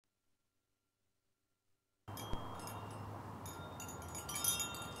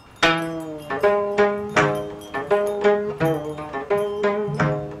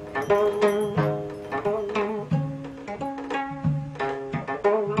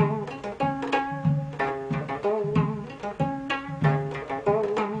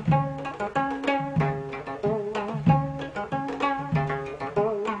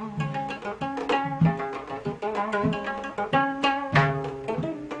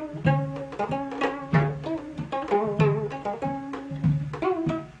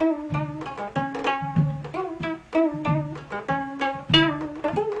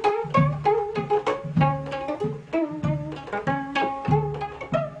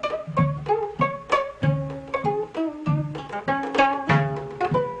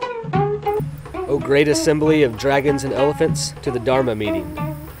great assembly of dragons and elephants to the Dharma meeting.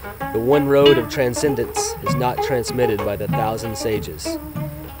 The one road of transcendence is not transmitted by the 1,000 sages.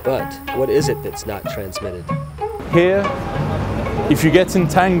 But what is it that's not transmitted? Here, if you get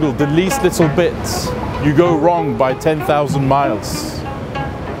entangled the least little bit, you go wrong by 10,000 miles.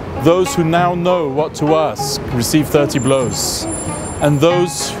 Those who now know what to ask receive 30 blows, and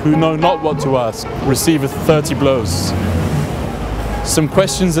those who know not what to ask receive 30 blows. Some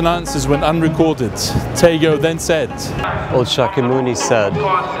questions and answers went unrecorded. T'aego then said, Old Shakyamuni said,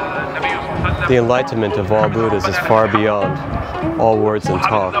 the enlightenment of all Buddhas is far beyond all words and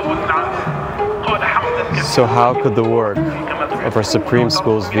talk. So how could the work of our Supreme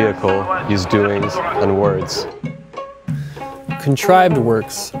School's vehicle use doings and words? Contrived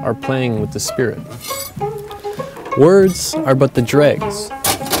works are playing with the spirit. Words are but the dregs.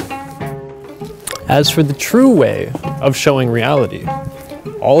 As for the true way of showing reality,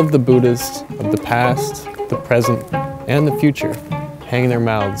 all of the Buddhas of the past, the present, and the future hang their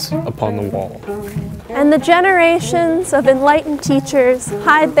mouths upon the wall. And the generations of enlightened teachers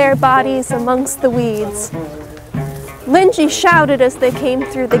hide their bodies amongst the weeds. Linji shouted as they came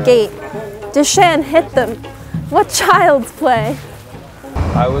through the gate. Deshen hit them. What child's play?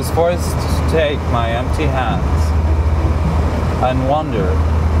 I was forced to take my empty hands and wander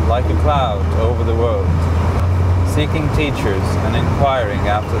like a cloud over the world, seeking teachers and inquiring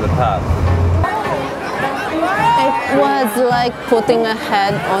after the path. It was like putting a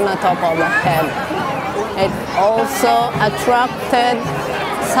head on the top of a head. It also attracted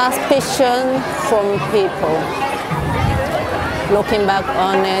suspicion from people. Looking back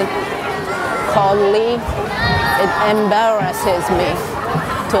on it coldly, it embarrasses me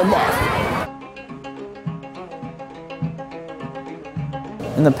to death.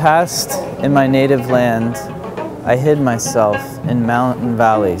 In the past, in my native land, I hid myself in mountain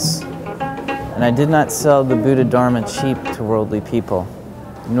valleys, and I did not sell the Buddha Dharma cheap to worldly people,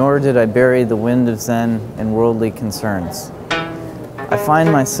 nor did I bury the wind of Zen in worldly concerns. I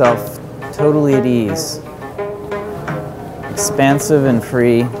find myself totally at ease, expansive and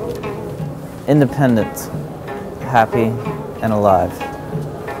free, independent, happy, and alive.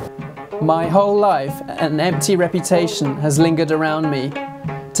 My whole life, an empty reputation has lingered around me.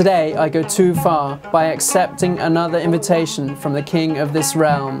 Today, I go too far by accepting another invitation from the king of this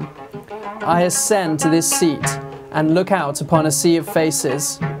realm. I ascend to this seat and look out upon a sea of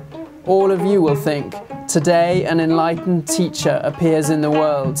faces. All of you will think, today an enlightened teacher appears in the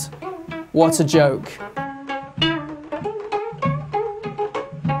world. What a joke.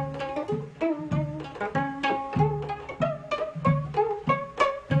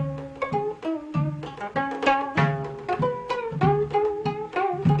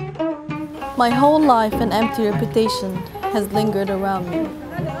 My whole life an empty reputation has lingered around me.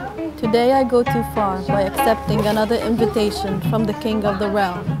 Today I go too far by accepting another invitation from the king of the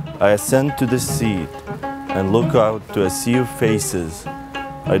realm. I ascend to the seat and look out to a sea of faces.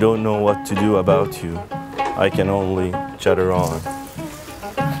 I don't know what to do about you. I can only chatter on.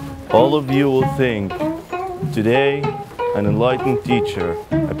 All of you will think, today an enlightened teacher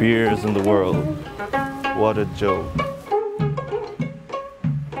appears in the world. What a joke.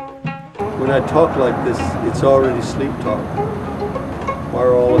 When I talk like this, it's already sleep talk. Why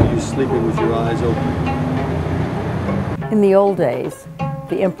are all of you sleeping with your eyes open? In the old days,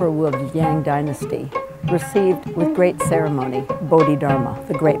 the Emperor Wu of the Yang Dynasty received with great ceremony Bodhidharma,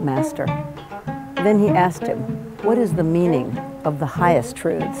 the great master. Then he asked him, what is the meaning of the highest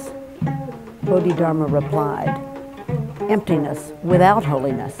truths? Bodhidharma replied, emptiness without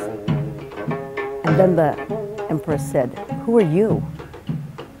holiness. And then the Emperor said, who are you?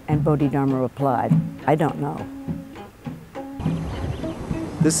 And Bodhidharma replied, I don't know.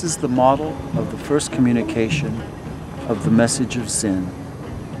 This is the model of the first communication of the message of Zen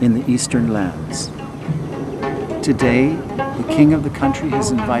in the Eastern lands. Today, the king of the country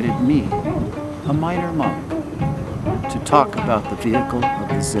has invited me, a minor monk, to talk about the vehicle of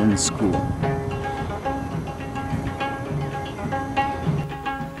the Zen school.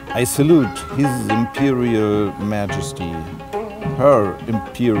 I salute His Imperial Majesty, Her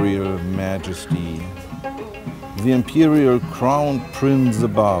Imperial Majesty, the Imperial Crown Prince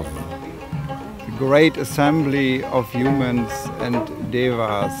above, the great assembly of humans and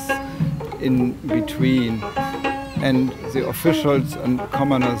devas in between, and the officials and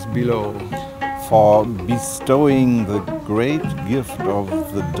commoners below, for bestowing the great gift of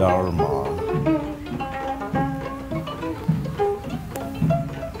the Dharma.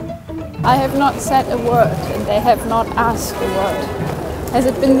 I have not said a word, and they have not asked a word. Has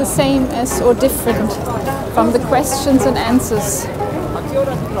it been the same as or different from the questions and answers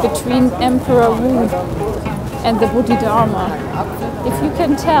between Emperor Wu and the Bodhidharma. If you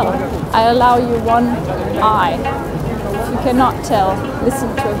can tell, I allow you one eye. If you cannot tell,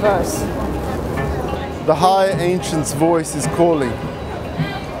 listen to a verse. The high ancient's voice is calling.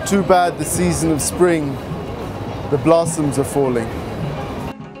 Too bad the season of spring, the blossoms are falling.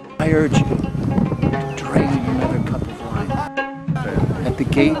 I urge you to drain another cup of wine. At the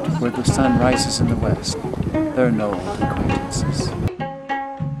gate where the sun rises in the west, there are no old acquaintances.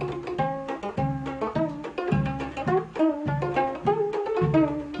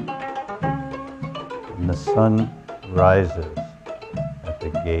 When the sun rises at the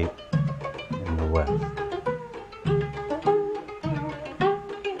gate in the west,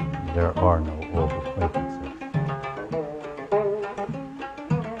 there are no old acquaintances.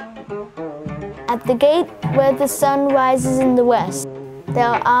 At the gate where the sun rises in the west,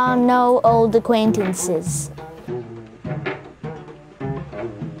 there are no old acquaintances.